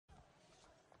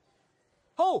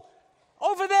Oh,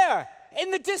 over there,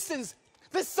 in the distance,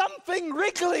 there's something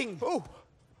wriggling. Oh.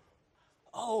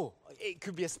 Oh, it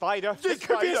could be a spider. It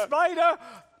could be a spider.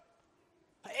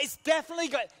 It's definitely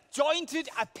got jointed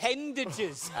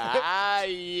appendages. Ah,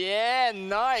 yeah,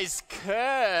 nice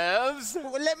curves.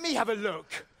 Well, let me have a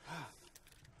look.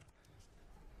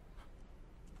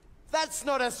 That's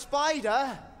not a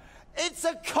spider. It's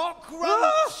a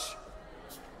cockroach.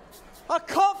 A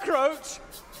cockroach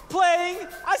playing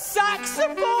a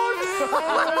saxophone.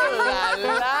 La,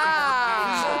 la.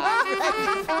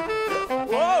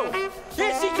 Whoa,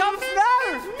 here she comes now.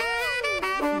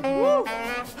 Woo.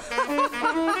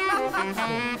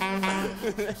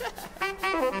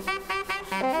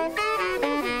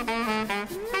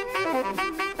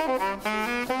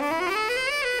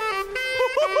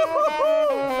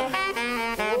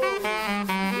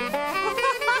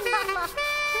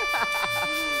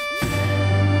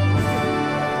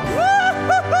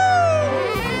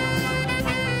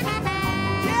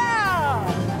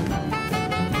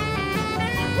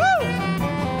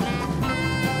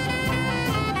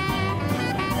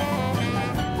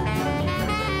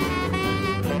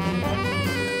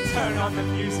 Turn on the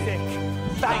music,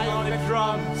 bang on the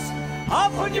drums.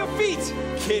 Up on your feet,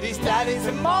 kiddies, daddies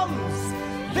and mums.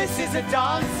 This is a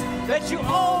dance that you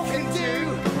all can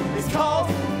do. It's called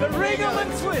the wriggle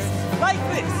and twist, like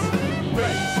this.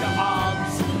 Raise your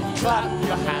arms, clap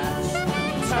your hands,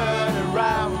 turn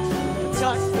around,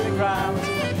 touch the ground.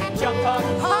 Jump up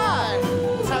high,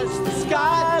 touch the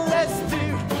sky. Let's do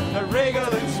the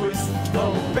wriggle and twist.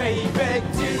 Oh baby,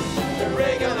 do the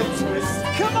wriggle and twist.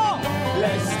 Come on!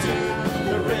 Let's do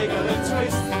the wriggle and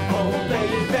twist. Oh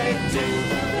baby, do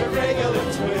the wriggle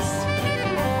and twist.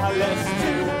 Let's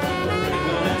do the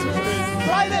wriggle and twist.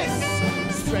 Try this!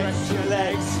 Stretch your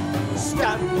legs,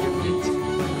 stamp your feet,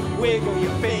 wiggle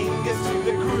your fingers to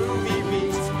the groovy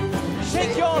beat.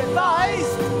 Shake your thighs,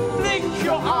 blink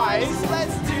your eyes.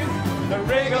 Let's do the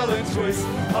wriggle and twist.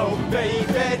 Oh baby,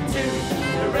 do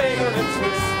the wriggle and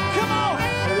twist. Come on!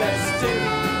 Let's do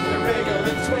the wriggle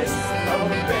and twist. Oh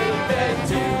baby,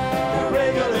 do the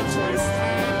wriggle and twist.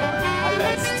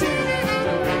 Let's do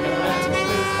the wriggle and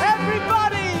twist.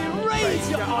 Everybody, raise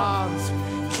your arms,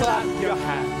 clap your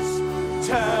hands,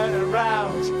 turn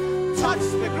around, touch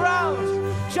the ground,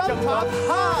 jump up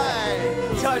high,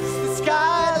 touch the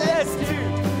sky. Let's do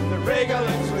the wriggle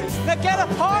and twist. Now get a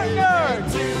partner.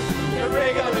 Do the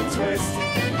wriggle and twist.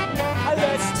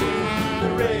 Let's do the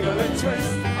wriggle and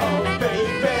twist. Oh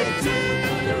baby, do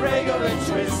the wriggle and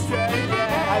twist. Yeah.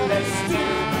 Let's do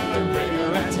the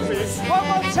wriggle and twist. One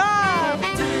more time.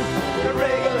 Do the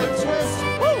wriggle and twist.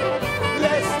 Woo.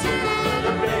 Let's do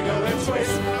the wriggle and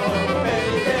twist. Oh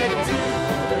baby, do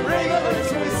the wriggle and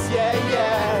twist. Yeah,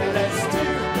 yeah. Let's do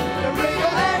the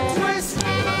wriggle and twist.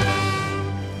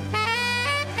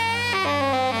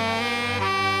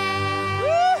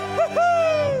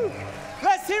 Woo-hoo-hoo.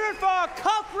 Let's hear it for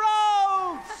Cockroach.